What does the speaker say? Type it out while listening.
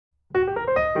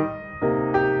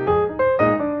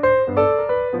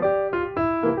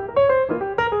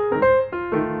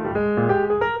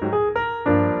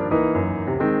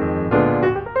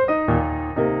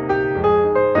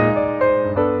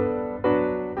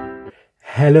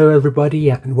Hello everybody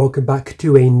and welcome back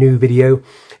to a new video.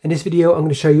 In this video I'm going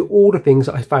to show you all the things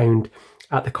that I found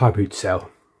at the car boot sale.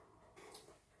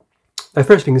 Now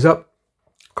first things up,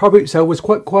 car boot sale was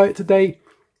quite quiet today.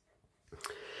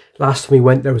 Last time we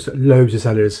went there was loads of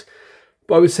sellers,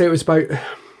 but I would say it was about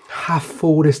half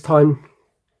full this time.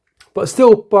 But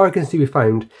still bargains to be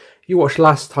found. You watched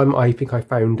last time, I think I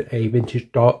found a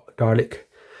vintage Dalek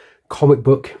comic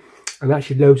book and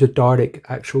actually loads of Dalek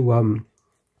actual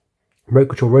remote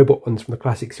control robot ones from the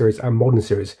classic series and modern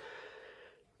series.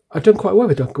 I've done quite well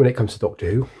with when it comes to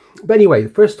Doctor Who. But anyway, the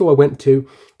first store I went to,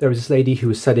 there was this lady who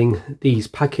was selling these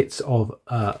packets of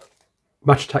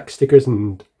Match Attack stickers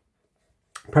and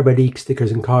Premier League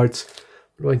stickers and cards.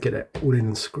 Where do I get it all in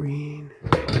on screen?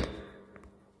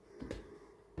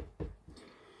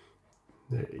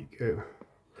 There you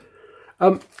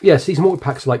go. Yes, these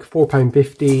multi-packs are like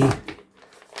 £4.50,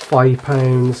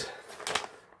 £5,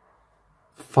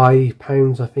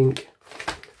 £5 I think.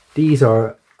 These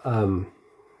are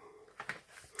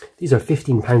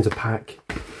 £15 a pack.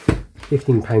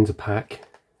 £15 a pack.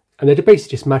 And they're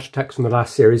basically just Match Attacks from the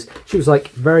last series. She was like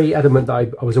very adamant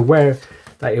that I was aware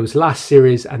that it was last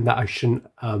series and that I shouldn't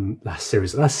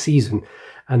last season,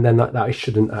 and then that I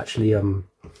shouldn't actually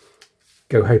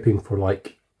go hoping for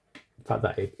like the fact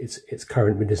that it's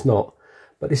current when it's not.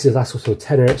 But that's also a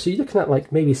tenner, so you're looking at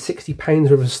like maybe £60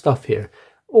 worth of stuff here.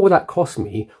 All that cost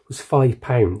me was £5.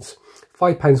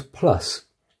 £5 plus.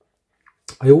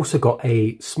 I also got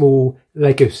a small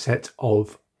Lego set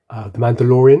of The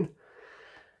Mandalorian.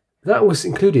 That was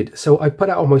included, so I put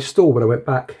that on my store when I went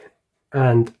back,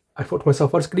 and I thought to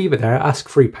myself, I'll just leave it there, ask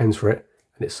 £3 for it,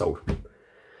 and it's sold.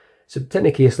 So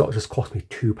technically this lot just cost me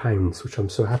 £2, which I'm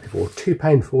so happy for.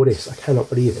 £2 for this, I cannot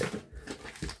believe it.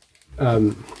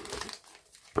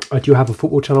 I do have a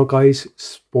football channel, guys,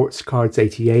 Sports Cards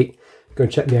 88. Go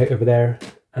and check me out over there,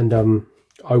 and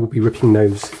I will be ripping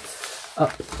those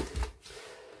up.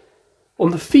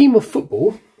 On the theme of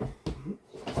football,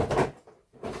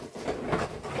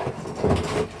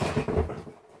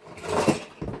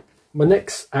 my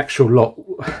next actual lot,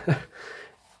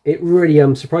 it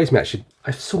really surprised me actually.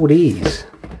 I saw these.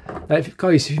 Now,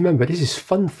 guys, if you remember, this is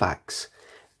Fun Facts.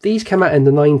 These came out in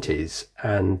the 90s,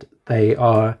 and they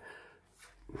are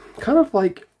kind of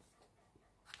like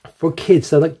for kids.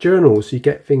 They're like journals, so you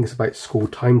get things about school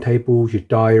timetables, your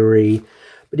diary,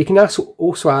 but you can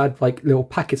also add like little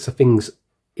packets of things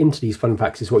into these fun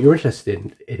facts is what you're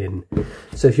interested in.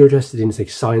 So if you're interested in, say,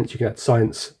 science, you can add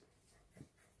science.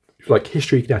 If you like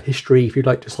history, you can add history. If you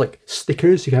like just like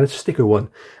stickers, you can add a sticker one.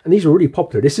 And these are really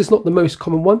popular. This is not the most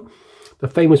common one. The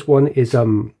famous one is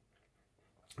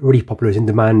really popular, is in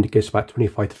demand. It goes about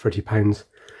 £25 to £30.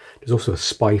 There's also a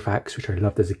Spy Facts, which I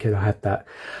loved as a kid. I had that.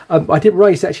 I didn't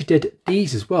realise they actually did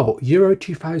these as well. Euro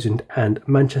 2000 and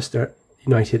Manchester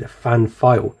United fan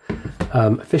file.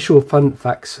 Official fun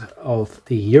facts of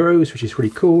the Euros, which is really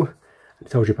cool.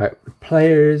 It tells you about the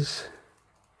players,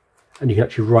 and you can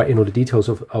actually write in all the details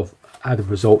of how the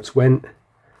results went.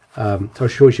 So it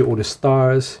shows you all the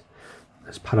stars.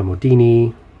 There's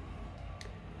Palamodini.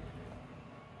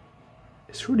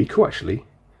 It's really cool actually.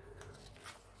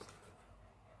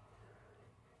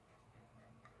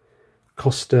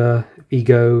 Costa,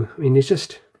 Vigo. I mean, it's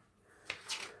just.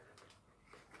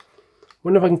 I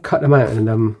wonder if I can cut them out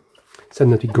and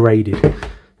send them to be graded.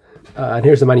 And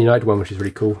here's the Man United one, which is really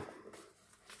cool.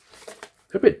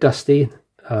 They're a bit dusty,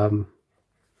 but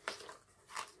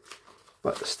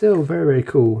still very, very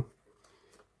cool.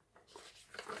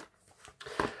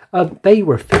 They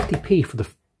were 50p for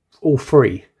all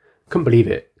three. Couldn't believe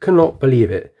it. Could not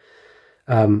believe it.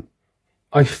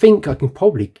 I think I can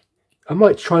probably. I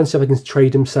might try and see if I can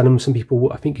trade them, sell them. Some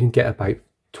people, I think you can get about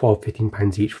 £12,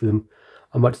 £15 each for them.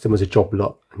 I might do them as a job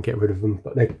lot and get rid of them,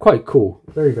 but they're quite cool.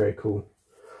 Very, very cool.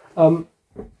 And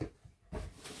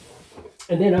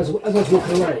then as I was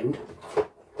walking around,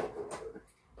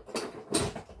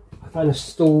 I found a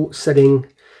stall selling,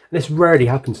 and this rarely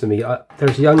happens to me.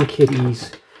 There's young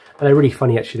kiddies, and they're really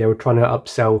funny actually. They were trying to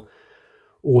upsell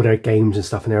all their games and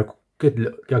stuff, and they're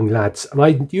good young lads. And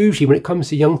I usually, when it comes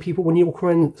to young people, when you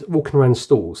walking around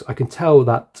stalls, I can tell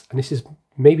that, and this is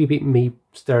maybe me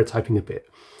stereotyping a bit,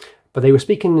 but they were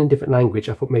speaking in a different language.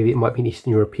 I thought maybe it might be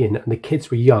Eastern European, and the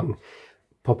kids were young,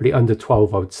 probably under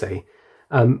 12, I would say.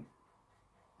 But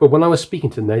when I was speaking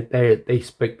to them, they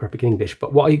spoke perfect English.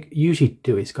 But what I usually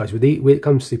do is, guys, when it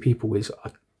comes to people, is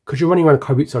because you're running around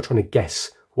car boot sale trying to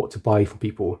guess what to buy from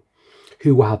people,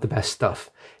 who will have the best stuff.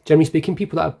 Generally speaking,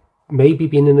 people that have maybe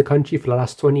been in the country for the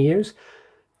last 20 years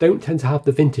don't tend to have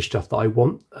the vintage stuff that I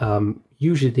want.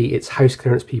 Usually it's house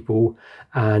clearance people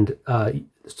and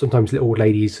sometimes little old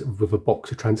ladies with a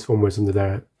box of Transformers under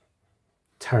their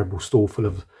terrible store full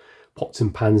of pots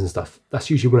and pans and stuff. That's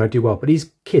usually when I do well. But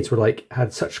these kids were like,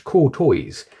 had such cool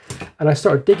toys. And I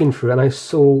started digging through and I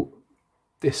saw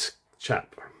this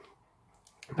chap.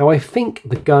 Now I think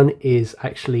the gun is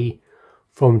actually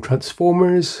from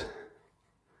Transformers,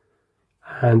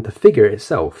 and the figure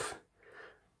itself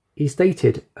is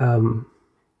dated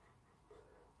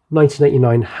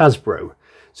 1989 Hasbro.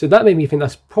 So that made me think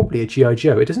that's probably a G.I.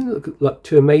 Joe. It doesn't look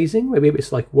too amazing. Maybe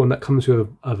it's like one that comes with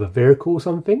a vehicle or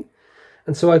something.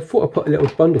 And so I thought I'd put a little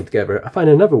bundle together. I found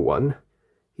another one.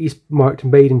 He's marked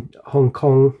made in Hong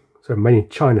Kong, sorry, made in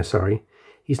China, sorry.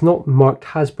 He's not marked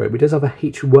Hasbro, but he does have a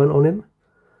H1 on him.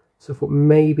 So I thought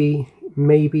maybe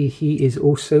he is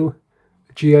also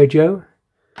a G.I. Joe.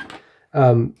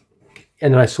 And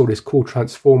then I saw this cool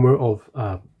Transformer of,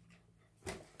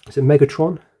 is it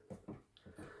Megatron?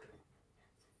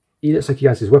 He looks like he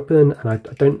has his weapon, and I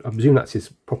presume that's his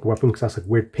proper weapon because that's a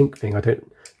weird pink thing. I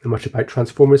don't know much about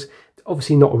Transformers. It's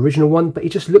obviously not original one, but he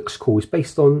just looks cool. It's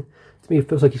based on, to me it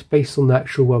feels like it's based on the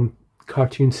actual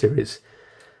cartoon series.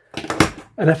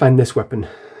 And I found this weapon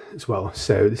as well,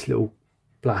 so this little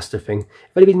blaster thing.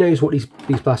 If anybody knows what these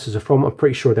blasters are from, I'm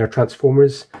pretty sure they're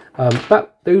Transformers.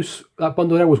 That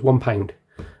bundle there was £1.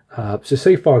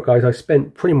 So far guys, I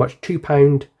spent pretty much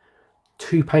 £2,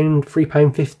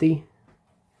 £3.50.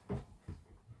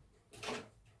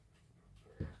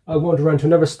 I wandered around to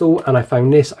another store and I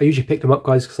found this. I usually pick them up,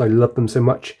 guys, because I love them so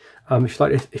much.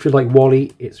 If you like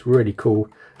Wally, it's really cool.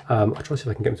 I'll try to see if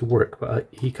I can get him to work, but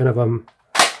he kind of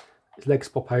his legs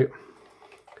pop out,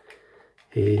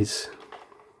 his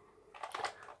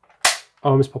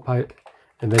arms pop out,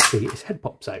 and eventually his head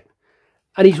pops out.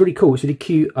 And he's really cool. It's really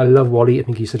cute. I love Wally. I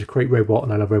think he's such a great robot,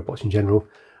 and I love robots in general.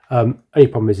 Only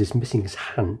problem is he's missing his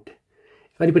hand.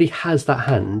 If anybody has that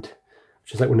hand,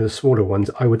 which is like one of the smaller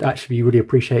ones, I would actually really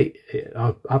appreciate it.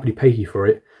 I'll happily pay you for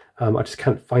it. I just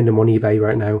can't find them on eBay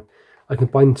right now. I can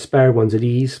find spare ones of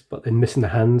these, but they're missing the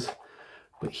hands.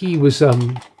 But he was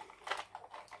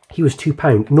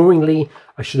 £2. Annoyingly,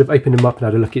 I should have opened him up and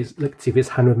had a look to see if his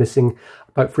hand was missing.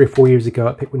 About 3 or 4 years ago,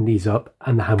 I picked one of these up,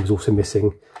 and the hand was also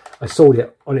missing. I sold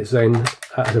it on its own in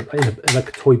like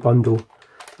a toy bundle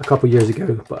a couple of years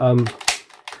ago. But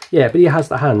yeah, but he has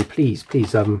the hand. Please,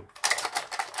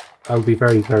 I would be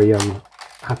very, very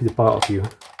happy to buy it off you.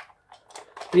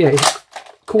 But yeah, it's a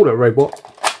cool little robot.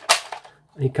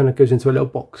 And he kind of goes into a little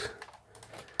box.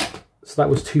 So that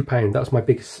was £2. That was my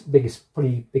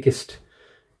probably biggest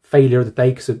failure of the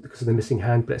day because of the missing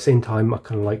hand. But at the same time, I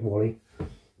kind of like Wally.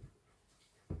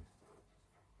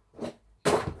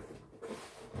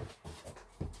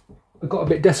 I got a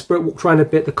bit desperate, walked around a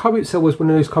bit. The Carboot Sale was one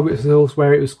of those Carboot Sales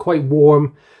where it was quite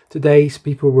warm today, so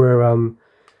people were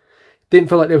didn't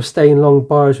feel like they were staying long.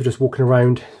 Bars were just walking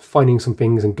around, finding some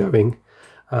things and going.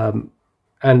 And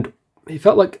it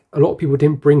felt like a lot of people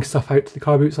didn't bring stuff out to the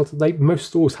Carboot Sale today. Most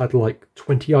stores had like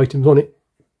 20 items on it.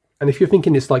 And if you're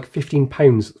thinking it's like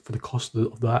 £15 for the cost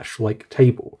of the actual like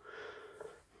table,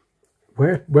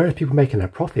 where are people making their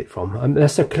profit from?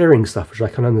 Unless they're clearing stuff, which I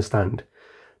can understand.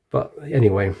 But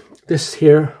anyway, this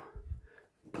here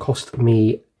cost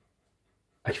me,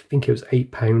 I think it was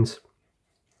 £8.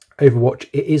 Overwatch,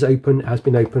 it is open, it has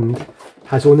been opened,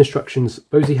 has all the instructions.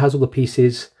 Bosie has all the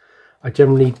pieces. I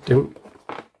generally don't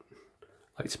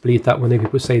like to believe that when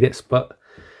people say this, but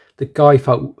the guy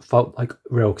felt like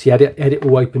real because he had it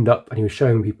all opened up and he was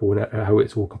showing people how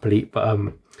it's all complete.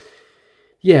 But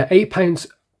yeah, £8.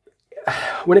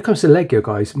 When it comes to Lego,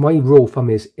 guys, my rule of thumb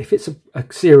is if it's a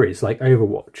series like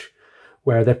Overwatch,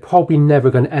 where they're probably never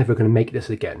ever going to make this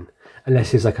again,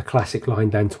 unless it's like a classic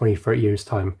line down 20, 30 years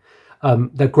time.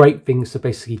 They're great things to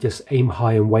basically just aim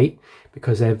high and wait,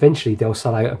 because eventually they'll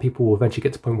sell out and people will eventually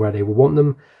get to the point where they will want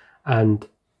them and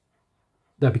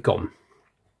they'll be gone.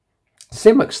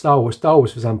 Same like Star Wars. Star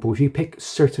Wars, for example, if you pick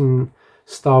certain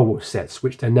Star Wars sets,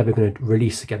 which they're never going to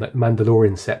release again, like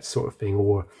Mandalorian sets sort of thing,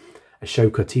 or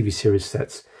Ashoka TV series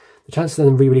sets, the chances of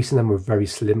them re-releasing them were very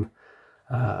slim.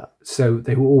 So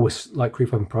they will always like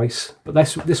creep up in price. But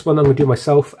this one I'm going to do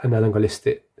myself, and then I'm going to list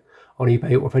it on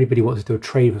eBay, or if anybody wants to do a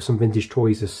trade for some vintage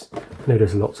toys, I know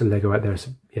there's lots of Lego out there,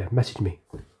 so yeah, message me.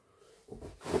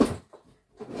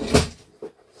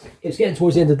 It's getting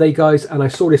towards the end of the day, guys, and I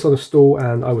saw this on the store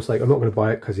and I was like, I'm not going to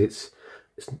buy it because it's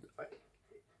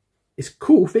a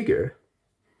cool figure,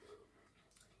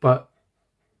 but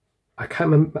I can't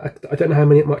remember, I don't know how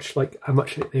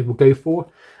much they will go for.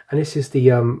 And this is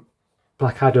the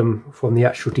Black Adam from the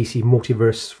actual DC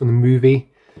multiverse from the movie.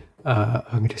 I'm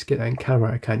going to just get that in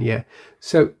camera, I can, yeah.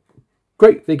 So,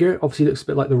 great figure, obviously looks a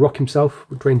bit like The Rock himself,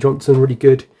 with Dwayne Johnson, really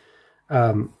good.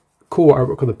 cool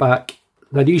artwork on the back.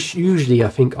 Now these usually I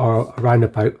think are around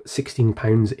about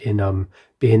 £16 in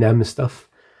B&M and stuff.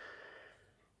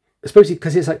 Especially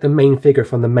because it's like the main figure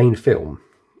from the main film.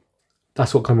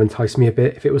 That's what kind of enticed me a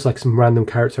bit. If it was like some random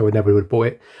character, I would never would have bought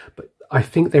it. But I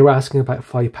think they were asking about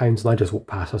 £5 and I just walked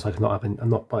past. I was like, I'm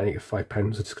not buying it for £5.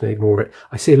 I'm just going to ignore it.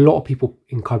 I see a lot of people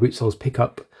in Carboot Sales pick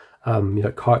up, you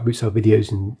know, Carboot Sale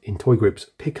videos in toy groups,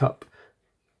 pick up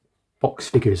box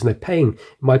figures, and they're paying, in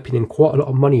my opinion, quite a lot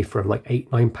of money for them, like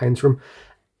 £8–9 for them.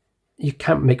 You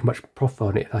can't make much profit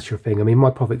on it if that's your thing. I mean, my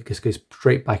profit just goes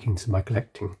straight back into my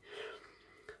collecting.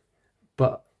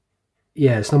 But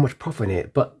yeah, it's not much profit in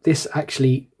it. But this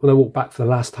actually, when I walked back for the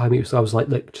last time, I was like,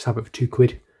 look, just have it for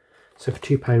 £2. So for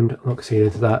 £2, I'm not going to say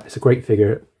into that. It's a great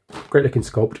figure, great looking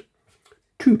sculpt.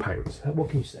 £2. What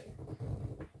can you say?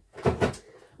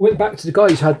 Went back to the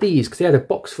guys who had these because they had a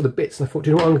box full of bits, and I thought,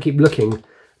 you know what, I'm going to keep looking.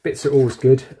 Bits are always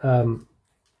good. And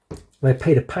I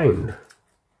paid £1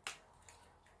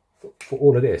 for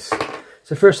all of this.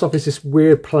 So first off is this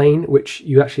weird plane which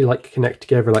you actually like connect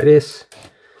together like this,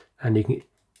 and you can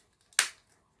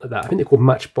like that. I think they're called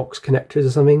matchbox connectors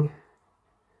or something.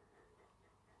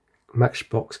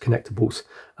 Matchbox connectables.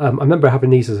 I remember having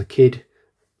these as a kid.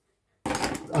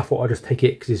 I thought I'd just take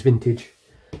it because it's vintage.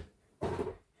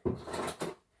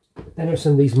 Then there's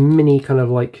some of these mini kind of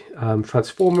like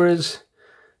transformers.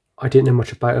 I didn't know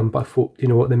much about them, but I thought, you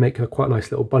know what, they make a quite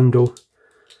nice little bundle.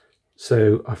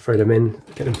 So I throw them in,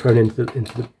 get them thrown into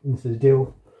the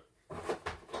deal.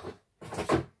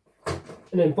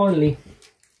 And then finally,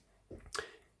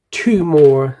 two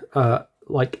more,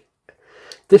 like,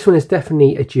 this one is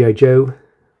definitely a G.I. Joe.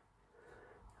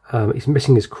 He's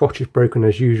missing his crotch, is broken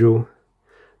as usual.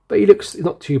 But he looks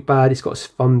not too bad. He's got his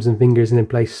thumbs and fingers in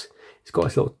place. He's got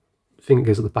his little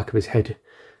fingers at the back of his head.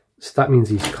 So that means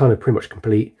he's kind of pretty much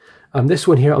complete. This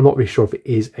one here, I'm not really sure if it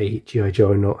is a G.I.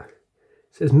 Joe or not.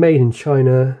 It says made in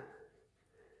China.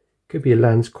 Could be a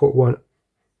Lance Court one.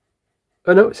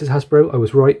 Oh no, it says Hasbro. I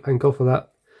was right. Thank God for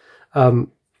that. But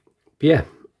yeah.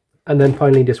 And then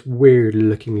finally this weird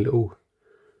looking little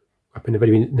weapon. If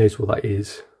anyone knows what that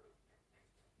is,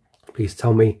 please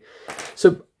tell me.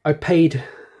 So I paid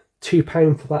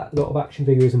 £2 for that lot of action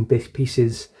figures and big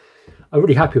pieces. I'm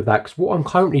really happy with that because what I'm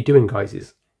currently doing, guys,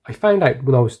 is I found out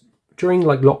when I was during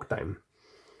like lockdown,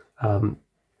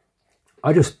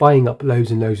 I just buying up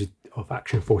loads and loads of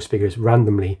Action Force figures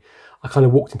randomly. I kind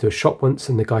of walked into a shop once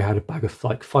and the guy had a bag of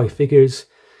like 5 figures.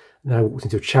 And then I walked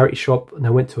into a charity shop and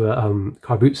I went to a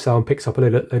car boot sale and picked up a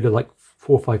load of like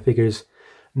 4 or 5 figures.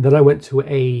 And then I went to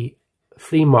a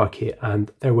flea market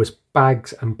and there was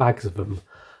bags and bags of them.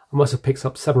 I must have picked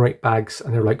up 7 or 8 bags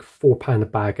and they were like £4 a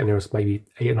bag and there was maybe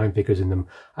 8 or 9 figures in them.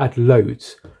 I had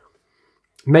loads.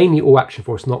 Mainly all Action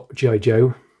Force, not G.I.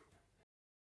 Joe.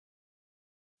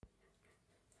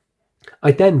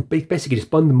 I then basically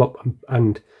just bundled them up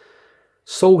and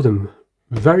sold them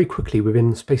very quickly within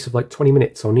the space of like 20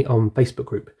 minutes on Facebook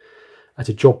group as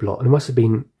a job lot. And it must have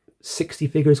been 60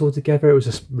 figures altogether. It was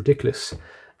just ridiculous. And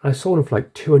I sold them for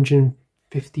like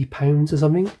 £250 or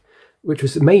something, which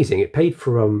was amazing. It paid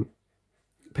for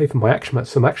my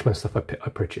some Action Man stuff I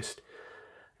purchased.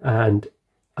 And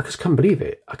I just couldn't believe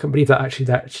it. I couldn't believe that actually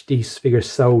these figures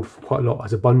sold for quite a lot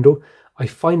as a bundle. I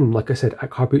find them, like I said, at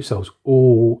car boot sales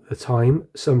all the time.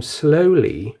 So I'm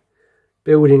slowly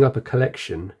building up a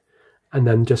collection and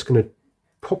then just going to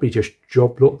probably just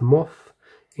job lot them off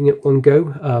in one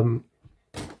go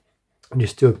and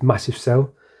just do a massive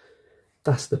sale.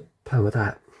 That's the plan with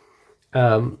that.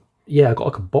 Yeah, I got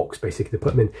like a box basically to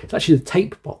put them in. It's actually the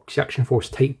tape box, the Action Force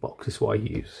tape box is what I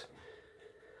use.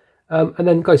 And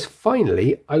then guys,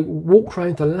 finally, I walked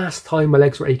around the last time. My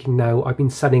legs were aching now. I've been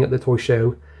selling at the toy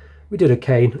show. We did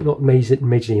okay, not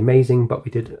majorly amazing, but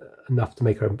we did enough to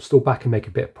make our store back and make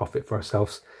a bit of profit for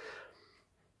ourselves.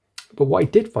 But what I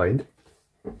did find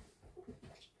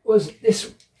was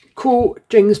this cool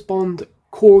James Bond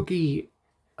Corgi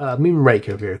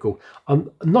Moonraker vehicle.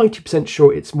 I'm 90%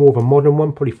 sure it's more of a modern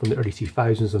one, probably from the early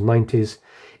 2000s or 90s.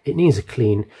 It needs a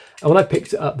clean. And when I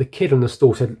picked it up, the kid on the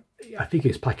store said, I think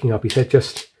it's packing up. He said,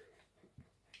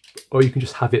 or you can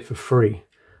just have it for free.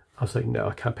 I was like, no,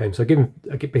 I can't pay him. So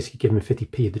I basically give him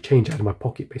 50p, the change out of my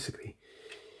pocket, basically.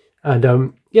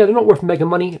 And yeah, they're not worth mega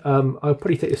money. I'll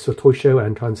probably take this to a toy show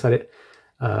and try and sell it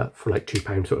for like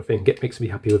 £2 sort of thing. Makes me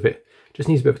happy with it. Just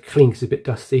needs a bit of a clean because it's a bit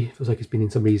dusty. Feels like it's been in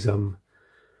somebody's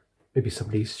maybe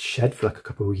somebody's shed for like a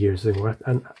couple of years or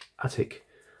an attic.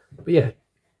 But yeah,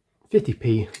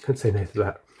 50p. Can't say no to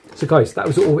that. So guys, that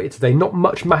was all it today. Not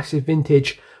much massive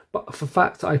vintage, but for the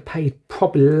fact that I paid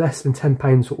probably less than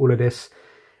 £10 for all of this,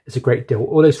 it's a great deal.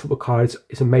 All those football cards,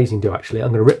 it's an amazing deal actually. I'm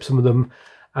going to rip some of them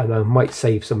and I might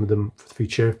save some of them for the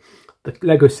future. The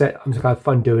Lego set, I'm just going to have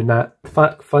fun doing that.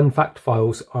 Fun fact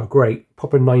files are great.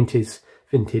 Proper 90s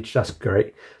vintage, that's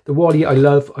great. The Wally I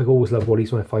love. I always love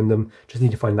Wallies when I find them. Just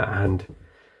need to find that hand.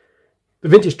 The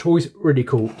vintage toys, really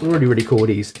cool. Really, really cool,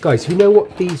 these. Guys, if you know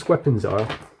what these weapons are,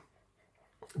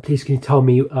 please can you tell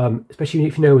me, especially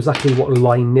if you know exactly what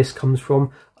line this comes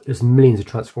from. There's millions of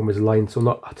Transformers lines, so I'm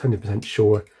not 100%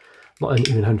 sure. Not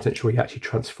even 100% sure he actually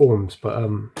transforms,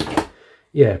 but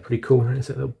yeah, pretty cool.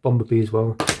 There's a little Bumblebee as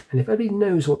well. And if anybody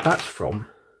knows what that's from,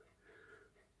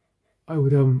 I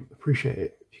would appreciate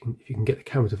it if you can get the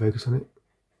camera to focus on it.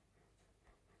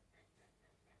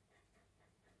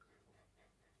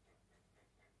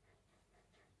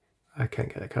 I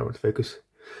can't get the camera to focus.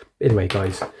 Anyway,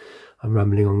 guys, I'm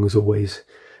rambling on as always.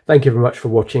 Thank you very much for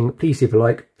watching. Please leave a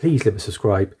like. Please leave a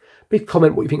subscribe. Please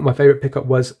comment what you think my favourite pickup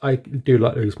was. I do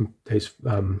like those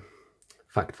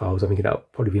fact files. I think that'll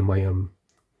probably be my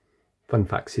fun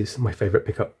facts is my favourite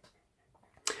pickup.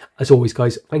 As always,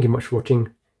 guys, thank you very much for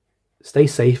watching. Stay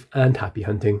safe and happy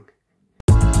hunting.